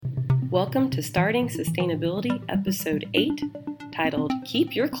Welcome to Starting Sustainability, Episode 8, titled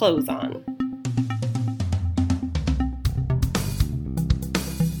Keep Your Clothes On.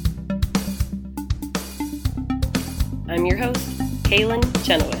 I'm your host, Kaylin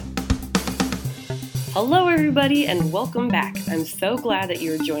Chenoweth. Hello everybody and welcome back. I'm so glad that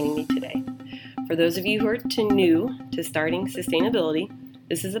you're joining me today. For those of you who are new to Starting Sustainability,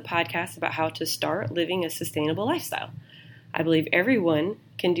 this is a podcast about how to start living a sustainable lifestyle. I believe everyone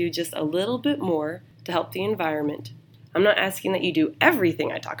can do just a little bit more to help the environment. I'm not asking that you do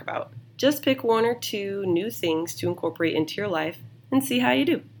everything I talk about. Just pick one or two new things to incorporate into your life and see how you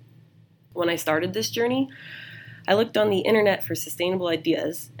do. When I started this journey, I looked on the internet for sustainable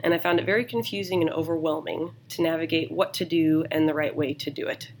ideas, and I found it very confusing and overwhelming to navigate what to do and the right way to do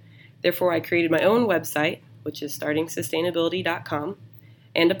it. Therefore, I created my own website, which is startingsustainability.com,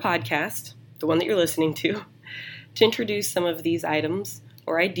 and a podcast, the one that you're listening to introduce some of these items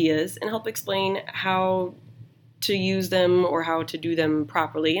or ideas and help explain how to use them or how to do them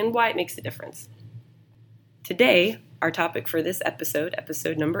properly and why it makes a difference. Today, our topic for this episode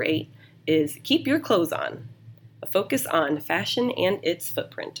number 8, is Keep Your Clothes On, a focus on fashion and its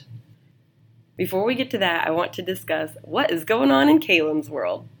footprint. Before we get to that, I want to discuss what is going on in Kaylin's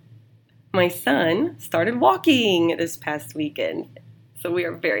world. My son started walking this past weekend. So we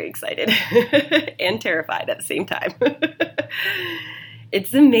are very excited and terrified at the same time.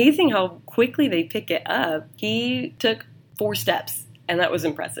 It's amazing how quickly they pick it up. He took 4 steps, and that was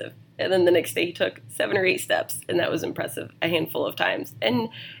impressive. And then the next day he took 7 or 8 steps, and that was impressive a handful of times. And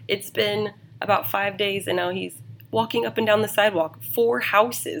it's been about 5 days, and now he's walking up and down the sidewalk. 4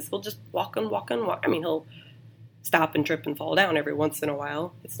 houses. He'll just walk. I mean, he'll stop and trip and fall down every once in a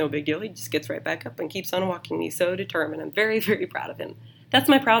while. It's no big deal. He just gets right back up and keeps on walking. He's so determined. I'm very, very proud of him. That's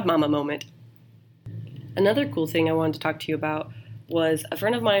my proud mama moment. Another cool thing I wanted to talk to you about was a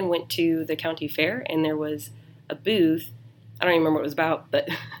friend of mine went to the county fair and there was a booth. I don't even remember what it was about, but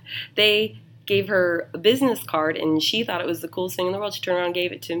they gave her a business card and she thought it was the coolest thing in the world. She turned around and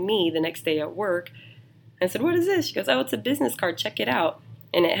gave it to me the next day at work. I said, "What is this?" She goes, "Oh, it's a business card. Check it out."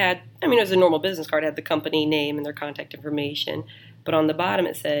 And it had, it was a normal business card. It had the company name and their contact information. But on the bottom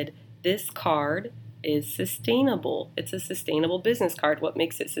it said, "This card is sustainable." It's a sustainable business card. What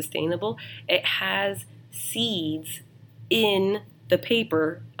makes it sustainable? It has seeds in the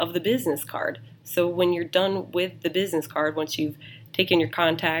paper of the business card. So when you're done with the business card, once you've taken your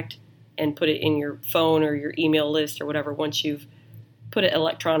contact and put it in your phone or your email list or whatever, once you've put it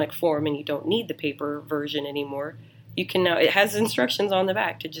electronic form and you don't need the paper version anymore, you can now, it has instructions on the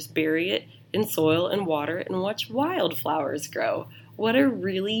back to just bury it in soil and water and watch wildflowers grow. What a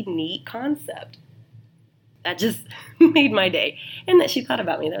really neat concept. That just made my day. And that she thought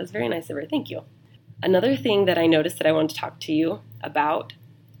about me. That was very nice of her. Thank you. Another thing that I noticed that I wanted to talk to you about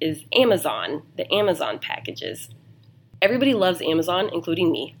is Amazon, the Amazon packages. Everybody loves Amazon,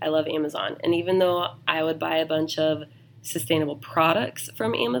 including me. I love Amazon. And even though I would buy a bunch of sustainable products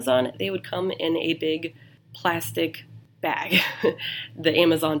from Amazon, they would come in a big plastic bag, the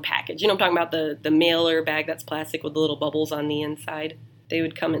Amazon package. You know, I'm talking about the mailer bag that's plastic with the little bubbles on the inside. They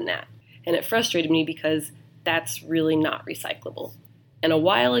would come in that. And it frustrated me because that's really not recyclable. And a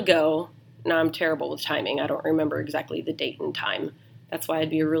while ago, now I'm terrible with timing. I don't remember exactly the date and time. That's why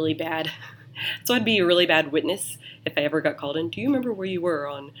I'd be a really bad witness if I ever got called in. Do you remember where you were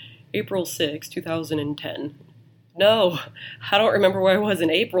on April 6, 2010? No, I don't remember where I was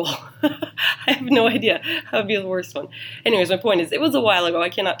in April. I have no idea. That would be the worst one. Anyways, my point is, it was a while ago. I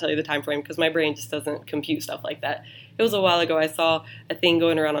cannot tell you the time frame because my brain just doesn't compute stuff like that. It was a while ago. I saw a thing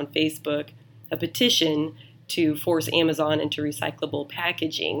going around on Facebook, a petition to force Amazon into recyclable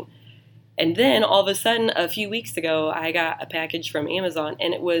packaging. And then all of a sudden, a few weeks ago, I got a package from Amazon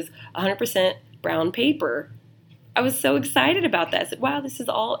and it was 100% brown paper. I was so excited about that. I said, wow, it's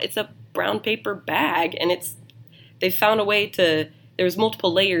a brown paper bag and they found a way there was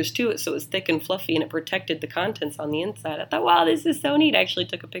multiple layers to it, so it was thick and fluffy, and it protected the contents on the inside. I thought, wow, this is so neat. I actually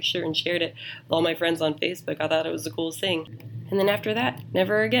took a picture and shared it with all my friends on Facebook. I thought it was the coolest thing. And then after that,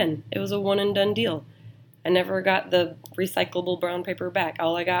 never again. It was a one and done deal. I never got the recyclable brown paper back.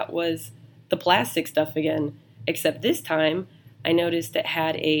 All I got was the plastic stuff again, except this time I noticed it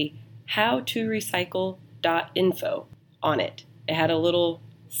had a howtorecycle.info on it. It had a little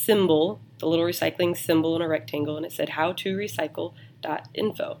symbol, the little recycling symbol in a rectangle, and it said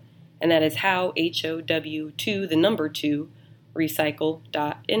howtorecycle.info. And that is how, HOW2, the number 2,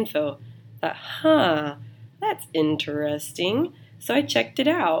 recycle.info. I thought, that's interesting. So I checked it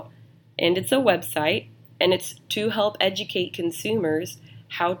out. And it's a website, and it's to help educate consumers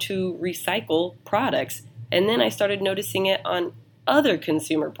how to recycle products. And then I started noticing it on other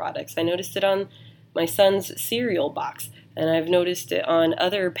consumer products. I noticed it on my son's cereal box, and I've noticed it on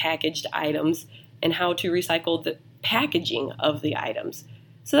other packaged items and how to recycle the packaging of the items.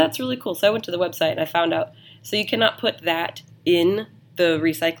 So that's really cool. So I went to the website and I found out, so you cannot put that in the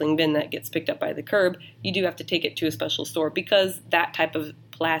recycling bin that gets picked up by the curb. You do have to take it to a special store because that type of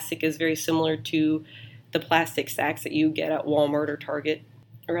plastic is very similar to the plastic sacks that you get at Walmart or Target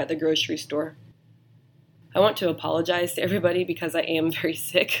or at the grocery store. I want to apologize to everybody because I am very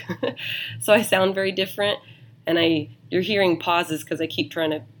sick. So I sound very different, and you're hearing pauses because I keep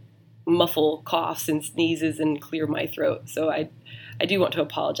trying to muffle coughs and sneezes and clear my throat. So I do want to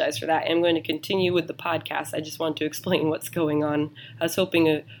apologize for that. I'm going to continue with the podcast. I just want to explain what's going on. I was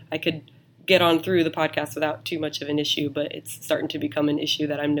hoping I could get on through the podcast without too much of an issue, but it's starting to become an issue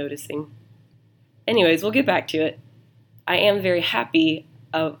that I'm noticing. Anyways, we'll get back to it. I am very happy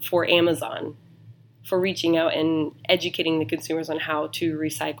for Amazon for reaching out and educating the consumers on how to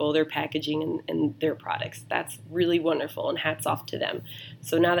recycle their packaging and their products. That's really wonderful, and hats off to them.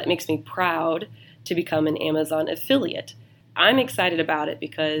 So now that makes me proud to become an Amazon affiliate. I'm excited about it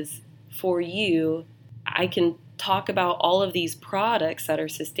because for you, I can talk about all of these products that are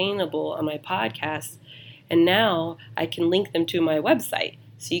sustainable on my podcast, and now I can link them to my website.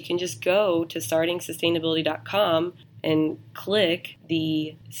 So you can just go to startingsustainability.com and click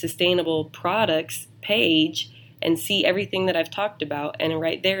the sustainable products page and see everything that I've talked about, and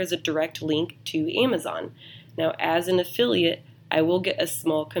right there is a direct link to Amazon. Now, as an affiliate, I will get a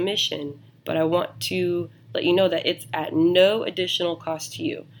small commission, but I want to let you know that it's at no additional cost to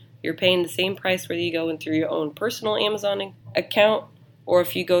you. You're paying the same price whether you go in through your own personal Amazon account or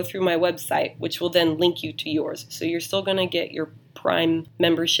if you go through my website, which will then link you to yours. So you're still going to get your Prime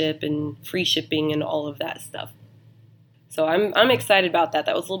membership and free shipping and all of that stuff. So I'm excited about that.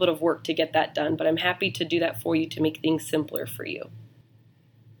 That was a little bit of work to get that done, but I'm happy to do that for you to make things simpler for you.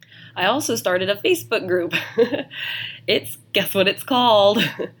 I also started a Facebook group. Guess what it's called?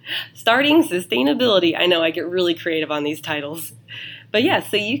 Starting Sustainability. I know I get really creative on these titles. But yeah,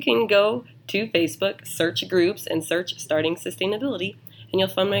 so you can go to Facebook, search groups, and search Starting Sustainability, and you'll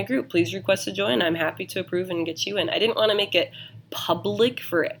find my group. Please request to join. I'm happy to approve and get you in. I didn't want to make it public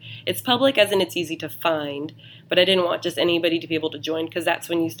it's public as in it's easy to find, but I didn't want just anybody to be able to join because that's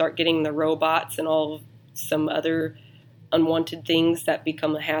when you start getting the robots and some other unwanted things that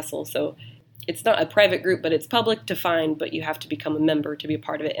become a hassle. So it's not a private group, but it's public to find, but you have to become a member to be a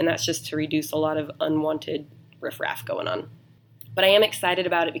part of it, and that's just to reduce a lot of unwanted riffraff going on. But I am excited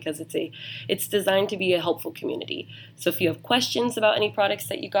about it because it's designed to be a helpful community. So if you have questions about any products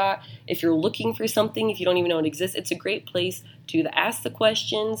that you got, if you're looking for something, if you don't even know it exists, it's a great place to ask the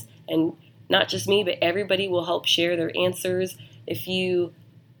questions, and not just me, but everybody will help share their answers. If you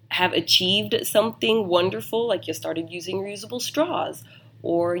have achieved something wonderful, like you started using reusable straws,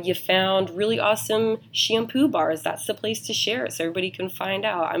 or you found really awesome shampoo bars, that's the place to share it so everybody can find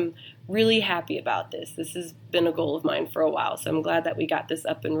out. I'm really happy about this. This has been a goal of mine for a while, so I'm glad that we got this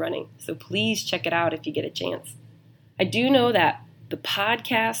up and running. So please check it out if you get a chance. I do know that the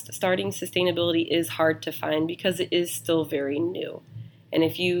podcast Starting Sustainability is hard to find because it is still very new. And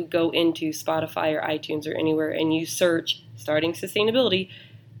if you go into Spotify or iTunes or anywhere and you search Starting Sustainability,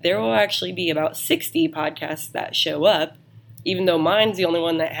 there will actually be about 60 podcasts that show up. Even though mine's the only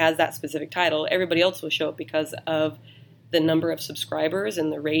one that has that specific title, everybody else will show up because of the number of subscribers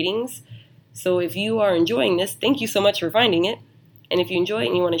and the ratings. So if you are enjoying this, thank you so much for finding it. And if you enjoy it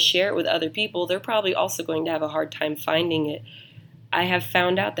and you want to share it with other people, they're probably also going to have a hard time finding it. I have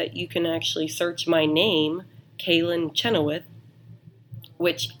found out that you can actually search my name, Kaylin Chenoweth,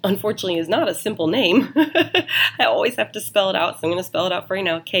 which unfortunately is not a simple name. I always have to spell it out, so I'm going to spell it out for you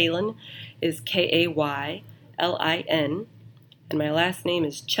now. Kaylin is Kaylin, and my last name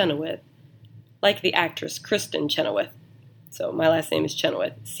is Chenoweth, like the actress Kristen Chenoweth. So my last name is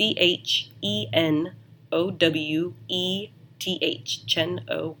Chenoweth, Chenoweth,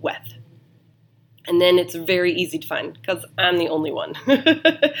 Chenoweth. And then it's very easy to find because I'm the only one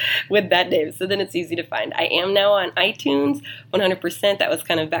with that name. So then it's easy to find. I am now on iTunes 100%. That was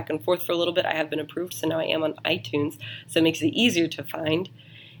kind of back and forth for a little bit. I have been approved, so now I am on iTunes. So it makes it easier to find.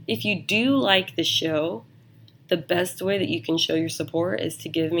 If you do like the show, the best way that you can show your support is to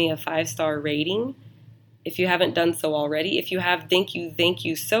give me a 5-star rating. If you haven't done so already. If you have, thank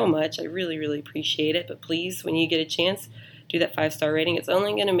you so much. I really, really appreciate it. But please, when you get a chance, do that 5-star rating. It's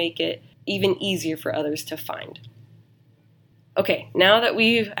only going to make it even easier for others to find. Okay, now that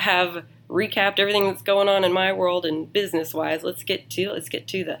we have recapped everything that's going on in my world and business-wise, let's get to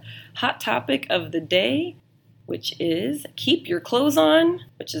the hot topic of the day, which is keep your clothes on,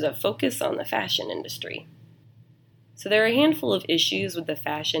 which is a focus on the fashion industry. So there are a handful of issues with the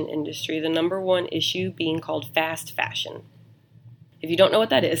fashion industry, the number one issue being called fast fashion. If you don't know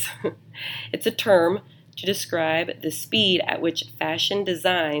what that is, it's a term to describe the speed at which fashion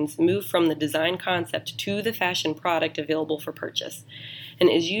designs move from the design concept to the fashion product available for purchase, and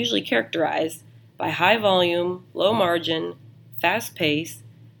is usually characterized by high volume, low margin, fast pace,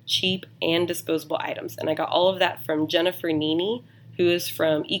 cheap, and disposable items. And I got all of that from Jennifer Nini, who is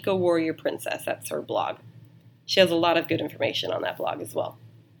from Eco Warrior Princess. That's her blog. She has a lot of good information on that blog as well.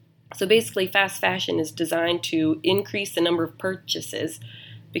 So basically, fast fashion is designed to increase the number of purchases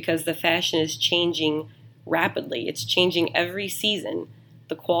because the fashion is changing rapidly. It's changing every season.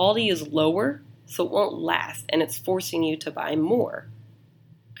 The quality is lower, so it won't last, and it's forcing you to buy more.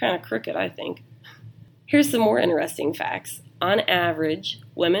 Kind of crooked, I think. Here's some more interesting facts. On average,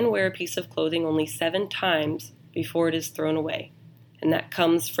 women wear a piece of clothing only 7 times before it is thrown away, and that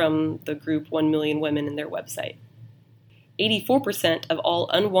comes from the group 1 Million Women in their website. 84% of all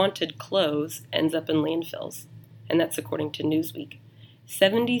unwanted clothes ends up in landfills, and that's according to Newsweek.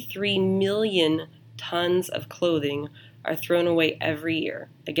 73 million tons of clothing are thrown away every year.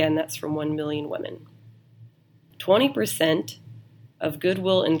 Again, that's from 1 Million Women. 20% of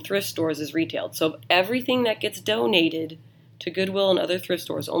Goodwill and thrift stores is retailed. So of everything that gets donated to Goodwill and other thrift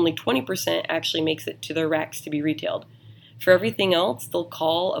stores, only 20% actually makes it to their racks to be retailed. For everything else, they'll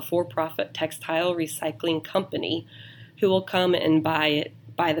call a for-profit textile recycling company who will come and buy it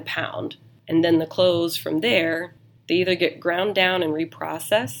by the pound. And then the clothes from there, they either get ground down and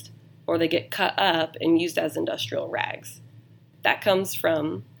reprocessed, or they get cut up and used as industrial rags. That comes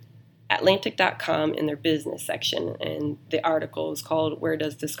from Atlantic.com in their business section, and the article is called "Where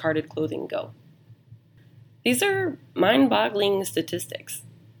Does Discarded Clothing Go?" These are mind-boggling statistics.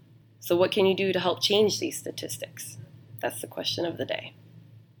 So what can you do to help change these statistics? That's the question of the day.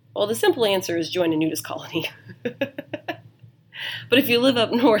 Well, the simple answer is join a nudist colony. But if you live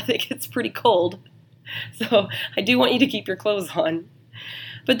up north, it gets pretty cold. So I do want you to keep your clothes on.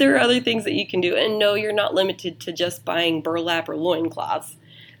 But there are other things that you can do. And no, you're not limited to just buying burlap or loincloths.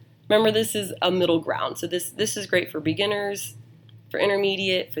 Remember, this is a middle ground. So this is great for beginners, for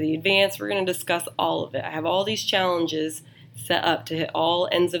intermediate, for the advanced. We're going to discuss all of it. I have all these challenges set up to hit all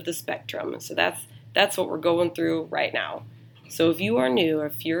ends of the spectrum. So that's what we're going through right now. So if you are new, or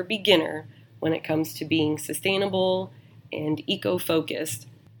if you're a beginner when it comes to being sustainable and eco-focused,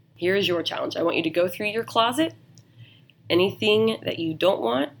 here is your challenge. I want you to go through your closet. Anything that you don't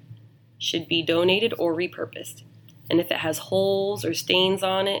want should be donated or repurposed. And if it has holes or stains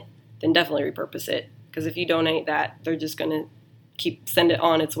on it, then definitely repurpose it. Because if you donate that, they're just going to send it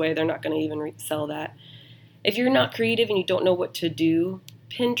on its way. They're not going to even sell that. If you're not creative and you don't know what to do,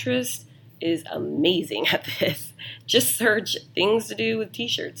 Pinterest is amazing at this. Just search things to do with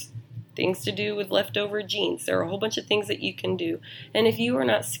t-shirts, things to do with leftover jeans. There are a whole bunch of things that you can do. And if you are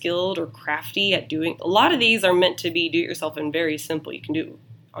not skilled or crafty at doing, a lot of these are meant to be do-it-yourself and very simple. You can do it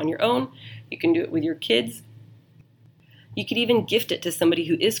on your own. You can do it with your kids. You could even gift it to somebody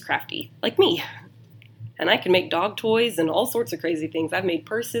who is crafty, like me. And I can make dog toys and all sorts of crazy things. I've made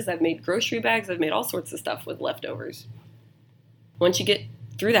purses, I've made grocery bags, I've made all sorts of stuff with leftovers. Once you get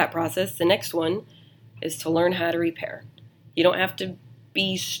through that process, the next one is to learn how to repair. You don't have to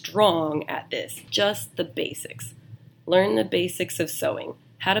be strong at this, just the basics. Learn the basics of sewing,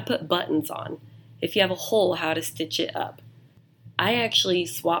 how to put buttons on. If you have a hole, how to stitch it up. I actually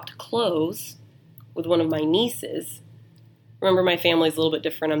swapped clothes with one of my nieces. Remember, my family's a little bit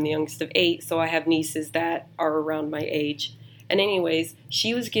different. I'm the youngest of 8, so I have nieces that are around my age. And anyways,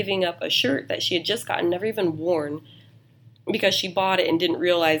 she was giving up a shirt that she had just gotten, never even worn, because she bought it and didn't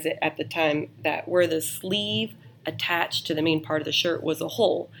realize it at the time that where the sleeve attached to the main part of the shirt was a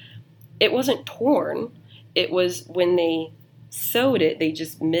hole. It wasn't torn. It was when they sewed it, they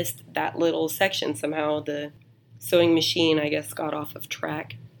just missed that little section. Somehow the sewing machine, I guess, got off of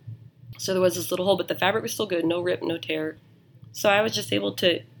track. So there was this little hole, but the fabric was still good. No rip, no tear. So I was just able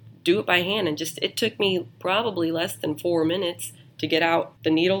to do it by hand, and it took me probably less than 4 minutes to get out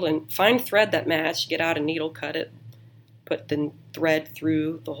the needle and find thread that matched, get out a needle, cut it, put the thread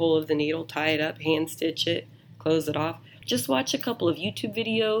through the hole of the needle, tie it up, hand stitch it, close it off. Just watch a couple of YouTube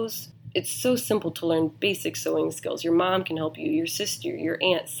videos. It's so simple to learn basic sewing skills. Your mom can help you, your sister, your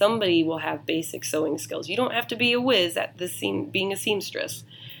aunt, somebody will have basic sewing skills. You don't have to be a whiz at being a seamstress.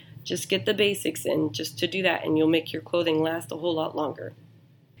 Just get the basics in just to do that, and you'll make your clothing last a whole lot longer.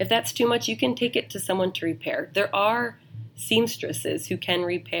 If that's too much, you can take it to someone to repair. There are seamstresses who can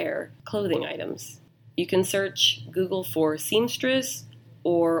repair clothing items. You can search Google for seamstress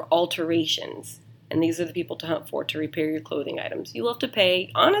or alterations, And these are the people to hunt for to repair your clothing items. You'll have to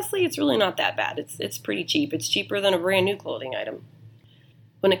pay. Honestly, it's really not that bad. It's pretty cheap. It's cheaper than a brand new clothing item.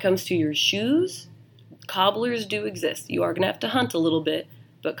 When it comes to your shoes, cobblers do exist. You are going to have to hunt a little bit,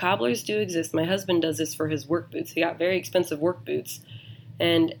 but cobblers do exist. My husband does this for his work boots. He got very expensive work boots.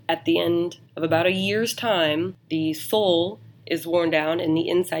 And at the end of about a year's time, the sole is worn down and the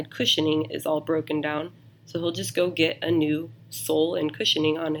inside cushioning is all broken down. So he'll just go get a new sole and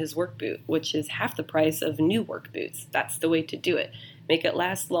cushioning on his work boot, which is half the price of new work boots. That's the way to do it. Make it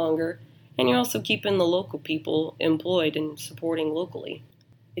last longer, and you're also keeping the local people employed and supporting locally.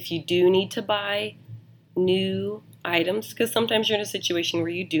 If you do need to buy new items, because sometimes you're in a situation where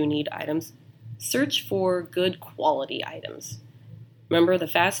you do need items, search for good quality items. Remember, the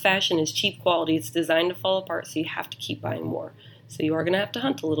fast fashion is cheap quality. It's designed to fall apart, so you have to keep buying more. So you are going to have to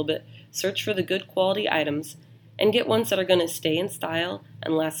hunt a little bit. Search for the good quality items and get ones that are going to stay in style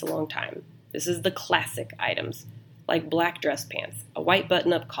and last a long time. This is the classic items, like black dress pants, a white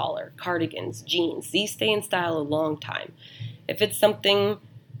button-up collar, cardigans, jeans. These stay in style a long time. If it's something,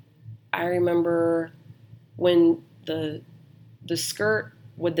 I remember when the skirt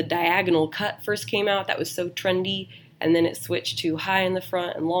with the diagonal cut first came out, that was so trendy, and then it switched to high in the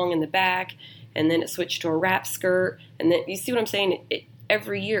front and long in the back, and then it switched to a wrap skirt, and then, you see what I'm saying?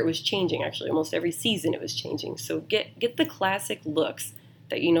 Every year it was changing, actually. Almost every season it was changing. So get the classic looks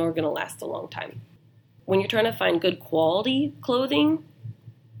that you know are going to last a long time. When you're trying to find good quality clothing,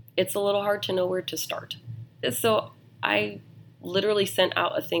 it's a little hard to know where to start. So I literally sent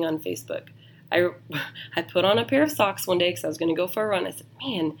out a thing on Facebook. I put on a pair of socks one day because I was going to go for a run. I said,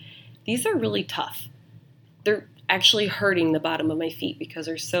 man, these are really tough. They're actually hurting the bottom of my feet because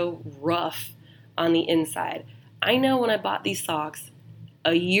they're so rough on the inside. I know when I bought these socks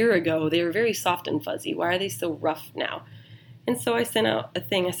a year ago, they were very soft and fuzzy. Why are they so rough now? And so I sent out a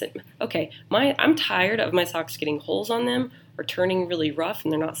thing. I said, okay, I'm tired of my socks getting holes on them or turning really rough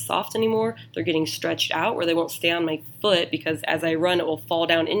and they're not soft anymore. They're getting stretched out where they won't stay on my foot because as I run, it will fall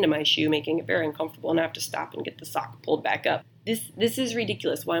down into my shoe, making it very uncomfortable, and I have to stop and get the sock pulled back up. This is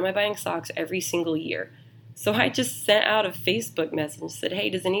ridiculous. Why am I buying socks every single year? So I just sent out a Facebook message and said, hey,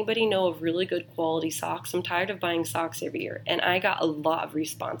 does anybody know of really good quality socks? I'm tired of buying socks every year. And I got a lot of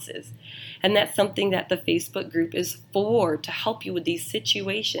responses. And that's something that the Facebook group is for, to help you with these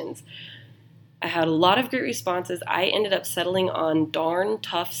situations. I had a lot of great responses. I ended up settling on Darn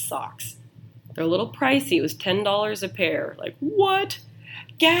Tough socks. They're a little pricey. It was $10 a pair. Like, what?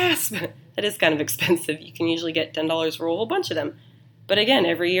 Gasp! That is kind of expensive. You can usually get $10 for a whole bunch of them. But again,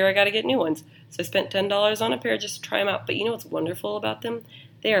 every year I got to get new ones. So I spent $10 on a pair just to try them out. But you know what's wonderful about them?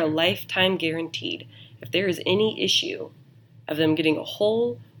 They are lifetime guaranteed. If there is any issue of them getting a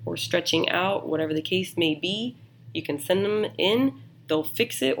hole or stretching out, whatever the case may be, you can send them in, they'll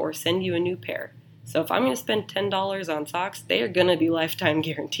fix it or send you a new pair. So if I'm going to spend $10 on socks, they are going to be lifetime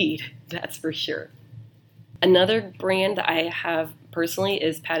guaranteed. That's for sure. Another brand that I have personally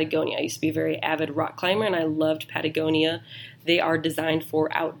is Patagonia. I used to be a very avid rock climber and I loved Patagonia. They are designed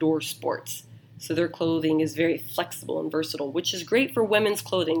for outdoor sports. So their clothing is very flexible and versatile, which is great for women's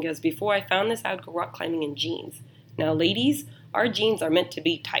clothing because before I found this, I would go rock climbing in jeans. Now, ladies, our jeans are meant to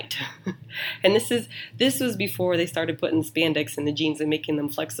be tight. And this was before they started putting spandex in the jeans and making them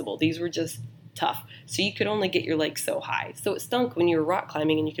flexible. These were just tough. So you could only get your legs so high. So it stunk when you were rock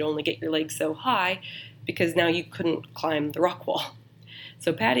climbing and you could only get your legs so high because now you couldn't climb the rock wall.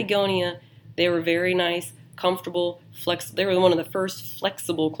 So Patagonia, they were very nice, comfortable, flexible. They were one of the first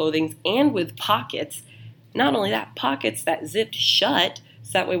flexible clothing and with pockets. Not only that, pockets that zipped shut,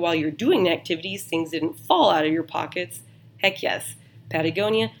 so that way while you're doing the activities, things didn't fall out of your pockets. Heck yes.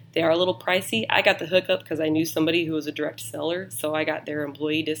 Patagonia, they are a little pricey. I got the hookup because I knew somebody who was a direct seller, so I got their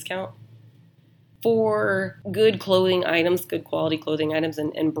employee discount. For good clothing items, good quality clothing items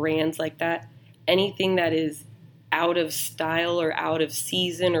and brands like that, anything that is out of style or out of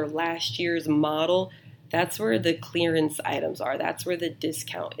season or last year's model, that's where the clearance items are. That's where the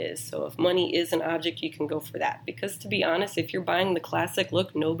discount is. So if money is an object, you can go for that. Because to be honest, if you're buying the classic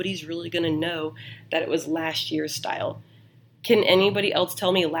look, nobody's really going to know that it was last year's style. Can anybody else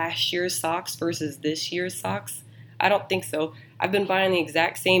tell me last year's socks versus this year's socks? I don't think so. I've been buying the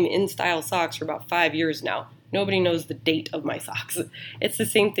exact same in-style socks for about 5 years now. Nobody knows the date of my socks. It's the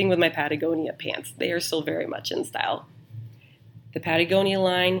same thing with my Patagonia pants. They are still very much in style. The Patagonia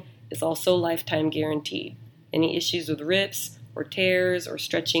line is also lifetime guaranteed. Any issues with rips or tears or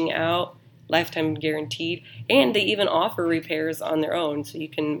stretching out, lifetime guaranteed. And they even offer repairs on their own, so you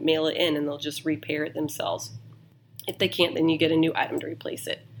can mail it in and they'll just repair it themselves. If they can't, then you get a new item to replace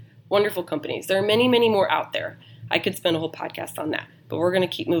it. Wonderful companies. There are many, many more out there. I could spend a whole podcast on that, but we're going to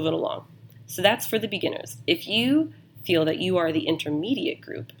keep moving along. So that's for the beginners. If you feel that you are the intermediate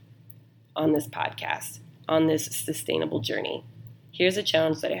group on this podcast, on this sustainable journey, here's a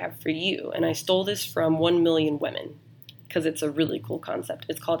challenge that I have for you. And I stole this from 1 Million Women because it's a really cool concept.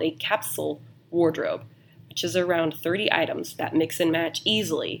 It's called a capsule wardrobe, which is around 30 items that mix and match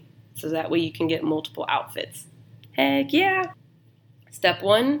easily. So that way you can get multiple outfits. Heck yeah! Step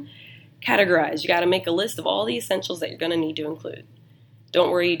 1, categorize. You got to make a list of all the essentials that you're going to need to include.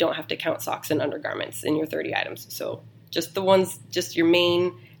 Don't worry, you don't have to count socks and undergarments in your 30 items. So just your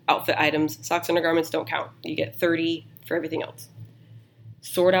main outfit items. Socks and undergarments don't count. You get 30 for everything else.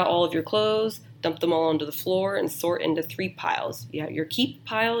 Sort out all of your clothes, dump them all onto the floor, and sort into 3 piles. You have your keep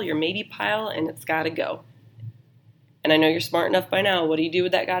pile, your maybe pile, and it's got to go. And I know you're smart enough by now. What do you do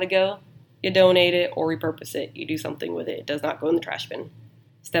with that got to go? You donate it or repurpose it. You do something with it. It does not go in the trash bin.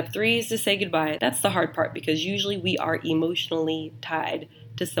 Step 3 is to say goodbye. That's the hard part because usually we are emotionally tied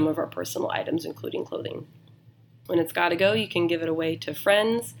to some of our personal items, including clothing. When it's got to go, you can give it away to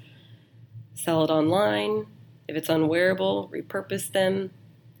friends, sell it online. If it's unwearable, repurpose them.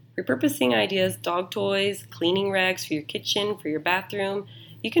 Repurposing ideas, dog toys, cleaning rags for your kitchen, for your bathroom.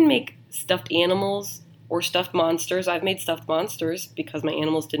 You can make stuffed animals or stuffed monsters. I've made stuffed monsters because my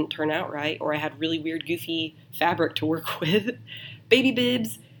animals didn't turn out right, or I had really weird, goofy fabric to work with. Baby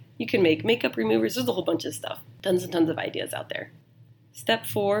bibs. You can make makeup removers. There's a whole bunch of stuff. Tons and tons of ideas out there. Step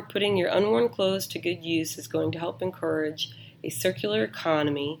 4, putting your unworn clothes to good use is going to help encourage a circular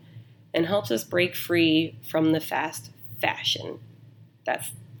economy and helps us break free from the fast fashion.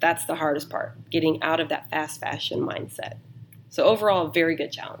 That's the hardest part, getting out of that fast fashion mindset. So overall, a very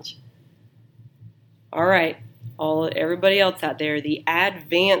good challenge. All right, everybody else out there, the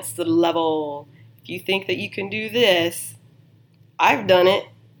advanced level. If you think that you can do this, I've done it.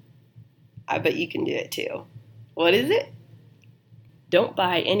 I bet you can do it too. What is it? Don't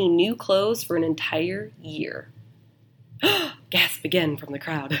buy any new clothes for an entire year. Gasp again from the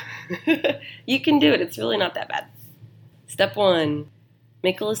crowd. You can do it. It's really not that bad. Step 1,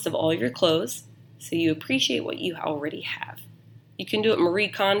 make a list of all your clothes so you appreciate what you already have. You can do it Marie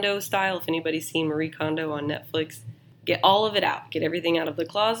Kondo style, if anybody's seen Marie Kondo on Netflix. Get all of it out. Get everything out of the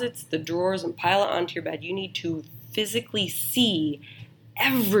closets, the drawers, and pile it onto your bed. You need to physically see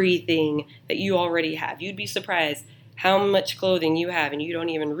everything that you already have. You'd be surprised how much clothing you have, and you don't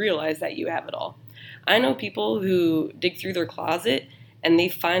even realize that you have it all. I know people who dig through their closet, and they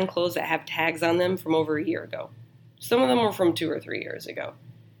find clothes that have tags on them from over a year ago. Some of them were from 2 or 3 years ago.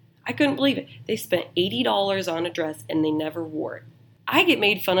 I couldn't believe it. They spent $80 on a dress, and they never wore it. I get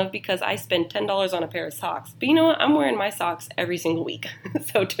made fun of because I spend $10 on a pair of socks. But you know what? I'm wearing my socks every single week.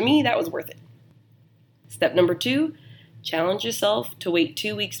 So to me, that was worth it. Step number 2, challenge yourself to wait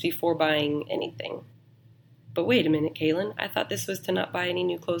 2 weeks before buying anything. But wait a minute, Kaylin. I thought this was to not buy any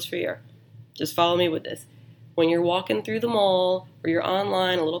new clothes for a year. Just follow me with this. When you're walking through the mall or you're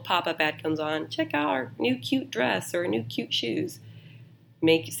online, a little pop-up ad comes on, check out our new cute dress or new cute shoes.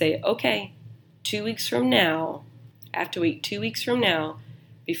 Say, okay, 2 weeks from now, I have to wait 2 weeks from now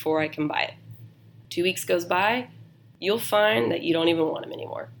before I can buy it. 2 weeks goes by, you'll find that you don't even want them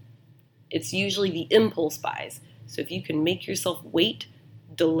anymore. It's usually the impulse buys. So if you can make yourself wait,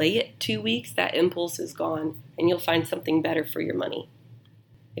 delay it 2 weeks, that impulse is gone, and you'll find something better for your money.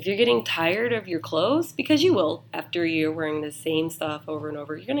 If you're getting tired of your clothes, because you will, after a year wearing the same stuff over and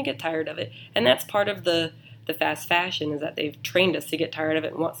over, you're going to get tired of it. And that's part of the fast fashion, is that they've trained us to get tired of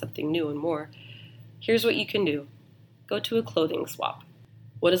it and want something new and more. Here's what you can do. Go to a clothing swap.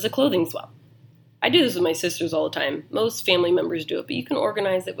 What is a clothing swap? I do this with my sisters all the time. Most family members do it, but you can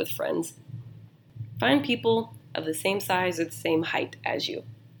organize it with friends. Find people of the same size or the same height as you,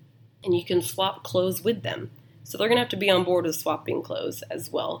 and you can swap clothes with them. So they're going to have to be on board with swapping clothes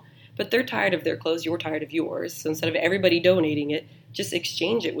as well. But they're tired of their clothes, you're tired of yours. So instead of everybody donating it, just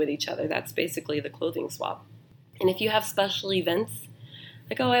exchange it with each other. That's basically the clothing swap. And if you have special events,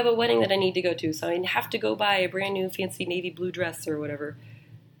 like, I have a wedding that I need to go to, so I have to go buy a brand new fancy navy blue dress or whatever,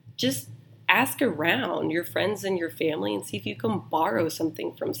 just ask around your friends and your family and see if you can borrow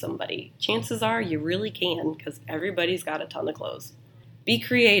something from somebody. Chances are you really can, because everybody's got a ton of clothes. Be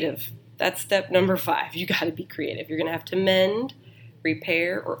creative. That's step number 5. You got to be creative. You're going to have to mend,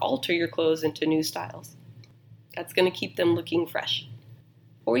 repair, or alter your clothes into new styles. That's going to keep them looking fresh.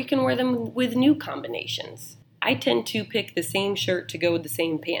 Or you can wear them with new combinations. I tend to pick the same shirt to go with the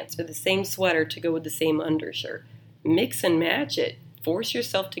same pants, or the same sweater to go with the same undershirt. Mix and match it. Force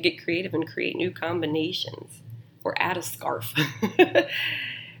yourself to get creative and create new combinations. Or add a scarf.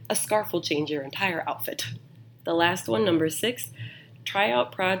 A scarf will change your entire outfit. The last one, number 6, try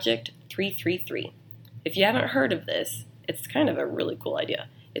out Project 333. If you haven't heard of this, it's kind of a really cool idea.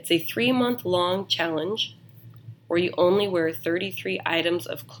 It's a 3-month long challenge where you only wear 33 items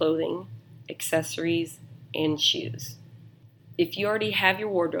of clothing, accessories, and shoes. If you already have your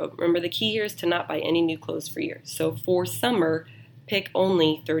wardrobe, remember the key here is to not buy any new clothes for years. So for summer, pick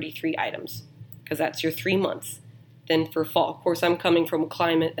only 33 items because that's your 3 months. Then for fall, of course, I'm coming from a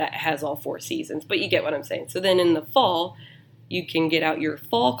climate that has all 4 seasons, but you get what I'm saying. So then in the fall, you can get out your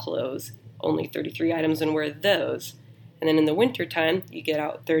fall clothes, only 33 items, and wear those. And then in the winter time, you get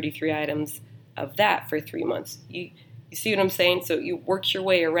out 33 items of that for 3 months. You see what I'm saying? So you work your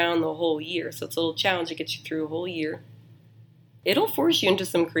way around the whole year. So it's a little challenge to get you through a whole year. It'll force you into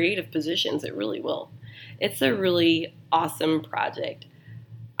some creative positions. It really will. It's a really awesome project.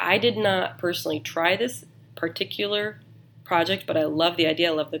 I did not personally try this particular project, but I love the idea.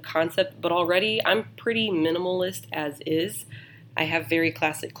 I love the concept. But already I'm pretty minimalist as is. I have very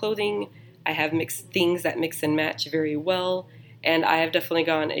classic clothing. I have mixed things that mix and match very well. And I have definitely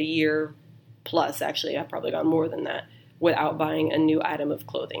gone a year plus, actually, I've probably gone more than that, without buying a new item of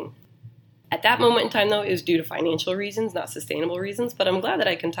clothing. At that moment in time, though, it was due to financial reasons, not sustainable reasons, but I'm glad that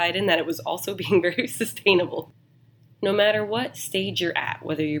I can tie it in that it was also being very sustainable. No matter what stage you're at,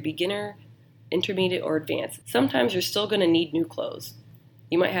 whether you're beginner, intermediate, or advanced, sometimes you're still going to need new clothes.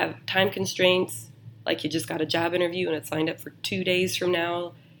 You might have time constraints, like you just got a job interview and it's lined up for 2 days from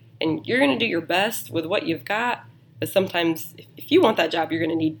now, and you're going to do your best with what you've got, but sometimes if you want that job, you're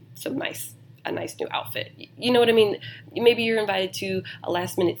going to need a nice new outfit. You know what I mean? Maybe you're invited to a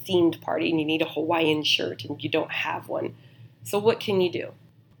last minute themed party and you need a Hawaiian shirt and you don't have one. So what can you do?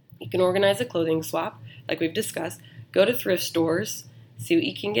 You can organize a clothing swap, like we've discussed. Go to thrift stores, see what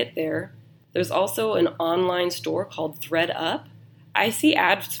you can get there. There's also an online store called ThredUp. I see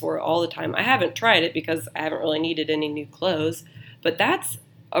ads for it all the time. I haven't tried it because I haven't really needed any new clothes, but that's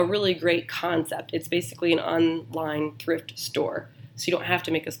a really great concept. It's basically an online thrift store. So you don't have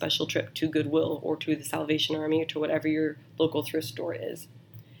to make a special trip to Goodwill or to the Salvation Army or to whatever your local thrift store is.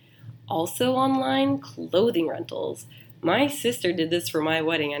 Also online, clothing rentals. My sister did this for my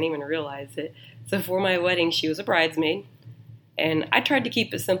wedding. I didn't even realize it. So for my wedding, she was a bridesmaid. And I tried to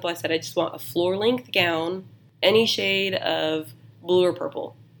keep it simple. I said, I just want a floor-length gown, any shade of blue or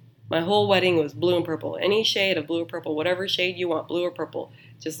purple. My whole wedding was blue and purple. Any shade of blue or purple, whatever shade you want, blue or purple,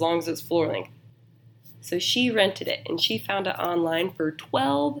 just as long as it's floor-length. So she rented it, and she found it online for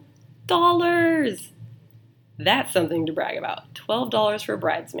 $12. That's something to brag about. $12 for a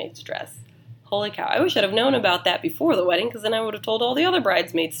bridesmaid's dress. Holy cow. I wish I'd have known about that before the wedding, because then I would have told all the other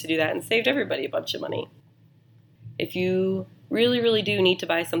bridesmaids to do that and saved everybody a bunch of money. If you really, really do need to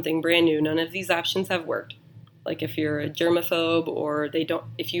buy something brand new, none of these options have worked. Like if you're a germaphobe or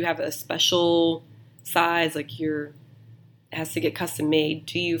if you have a special size, like it has to get custom made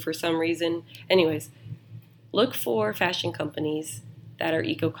to you for some reason. Anyways, look for fashion companies that are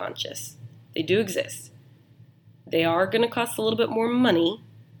eco-conscious. They do exist. They are going to cost a little bit more money,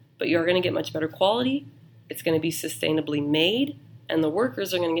 but you're going to get much better quality. It's going to be sustainably made, and the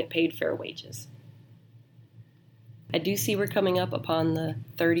workers are going to get paid fair wages. I do see we're coming up upon the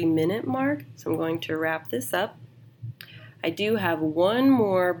 30-minute mark, so I'm going to wrap this up. I do have one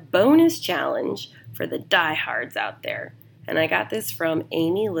more bonus challenge for the diehards out there. And I got this from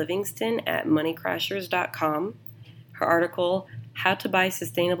Amy Livingston at moneycrashers.com. Her article, How to Buy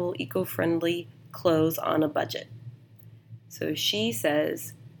Sustainable Eco-Friendly Clothes on a Budget. So she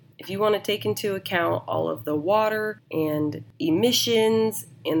says, if you want to take into account all of the water and emissions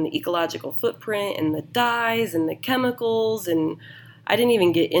and the ecological footprint and the dyes and the chemicals, and I didn't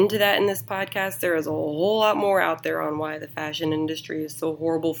even get into that in this podcast. There is a whole lot more out there on why the fashion industry is so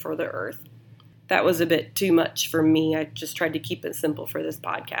horrible for the earth. That was a bit too much for me. I just tried to keep it simple for this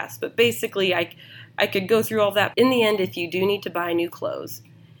podcast. But basically, I could go through all of that. In the end, if you do need to buy new clothes,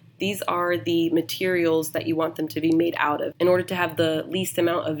 these are the materials that you want them to be made out of in order to have the least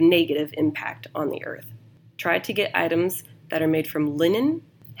amount of negative impact on the earth. Try to get items that are made from linen,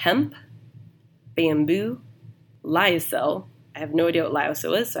 hemp, bamboo, lyocell. I have no idea what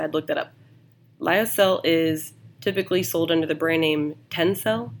lyocell is, so I'd look that up. Lyocell is typically sold under the brand name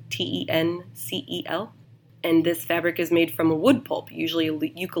Tencel, Tencel, and this fabric is made from a wood pulp, usually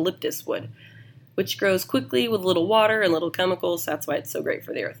eucalyptus wood, which grows quickly with little water and little chemicals. So that's why it's so great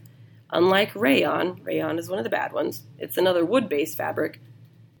for the earth. Unlike rayon is one of the bad ones. It's another wood-based fabric,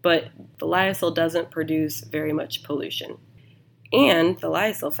 but the lyocell doesn't produce very much pollution. And the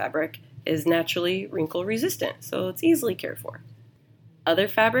lyocell fabric is naturally wrinkle resistant, so it's easily cared for. Other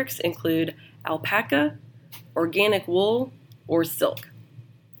fabrics include alpaca, organic wool, or silk.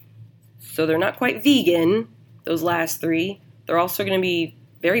 So they're not quite vegan, those last three. They're also going to be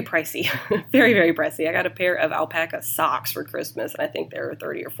very pricey, very, very pricey. I got a pair of alpaca socks for Christmas, and I think they were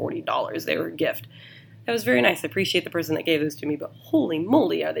 $30 or $40. They were a gift. That was very nice. I appreciate the person that gave those to me, but holy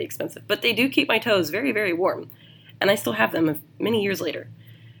moly, are they expensive. But they do keep my toes very, very warm, and I still have them many years later.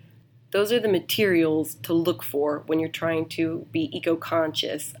 Those are the materials to look for when you're trying to be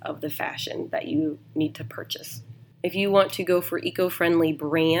eco-conscious of the fashion that you need to purchase. If you want to go for eco-friendly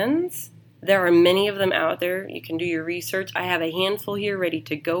brands, there are many of them out there. You can do your research. I have a handful here ready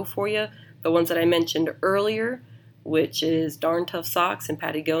to go for you. The ones that I mentioned earlier, which is Darn Tough Socks and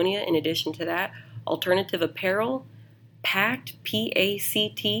Patagonia. In addition to that, Alternative Apparel, Pact,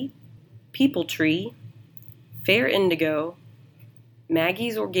 P-A-C-T, People Tree, Fair Indigo,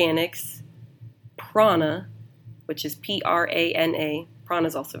 Maggie's Organics, Prana, which is P-R-A-N-A. Prana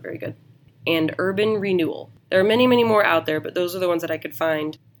is also very good. And Urban Renewal. There are many, many more out there, but those are the ones that I could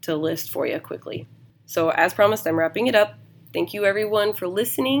find to list for you quickly. So as promised, I'm wrapping it up. Thank you everyone for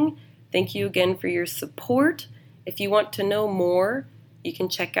listening. Thank you again for your support. If you want to know more, you can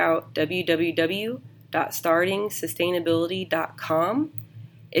check out www.startingsustainability.com.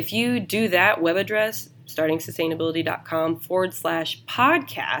 If you do that web address,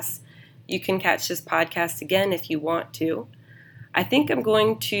 startingsustainability.com/podcast, you can catch this podcast again if you want to.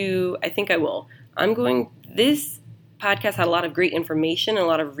 This podcast had a lot of great information and a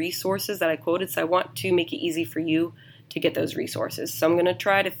lot of resources that I quoted, so I want to make it easy for you to get those resources. So I'm going to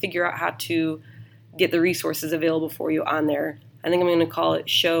try to figure out how to get the resources available for you on there. I think I'm going to call it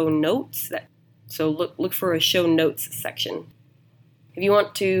show notes. So look for a show notes section. If you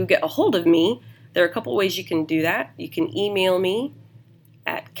want to get a hold of me, there are a couple ways you can do that. You can email me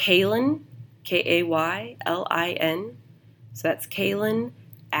at Kaylin, Kaylin. So that's Kaylin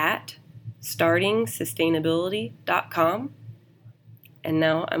at startingsustainability.com. And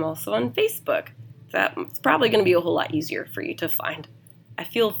now I'm also on Facebook. That's probably going to be a whole lot easier for you to find. I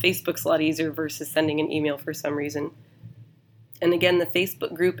feel Facebook's a lot easier versus sending an email for some reason. And again, the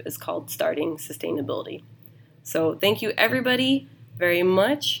Facebook group is called Starting Sustainability. So thank you everybody very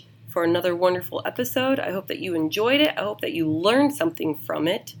much for another wonderful episode. I hope that you enjoyed it. I hope that you learned something from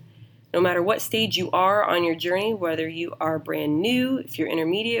it. No matter what stage you are on your journey, whether you are brand new, if you're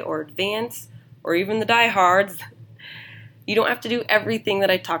intermediate or advanced, or even the diehards, you don't have to do everything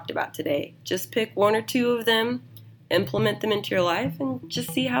that I talked about today. Just pick one or two of them, implement them into your life, and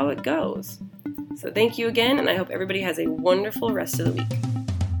just see how it goes. So thank you again, and I hope everybody has a wonderful rest of the week.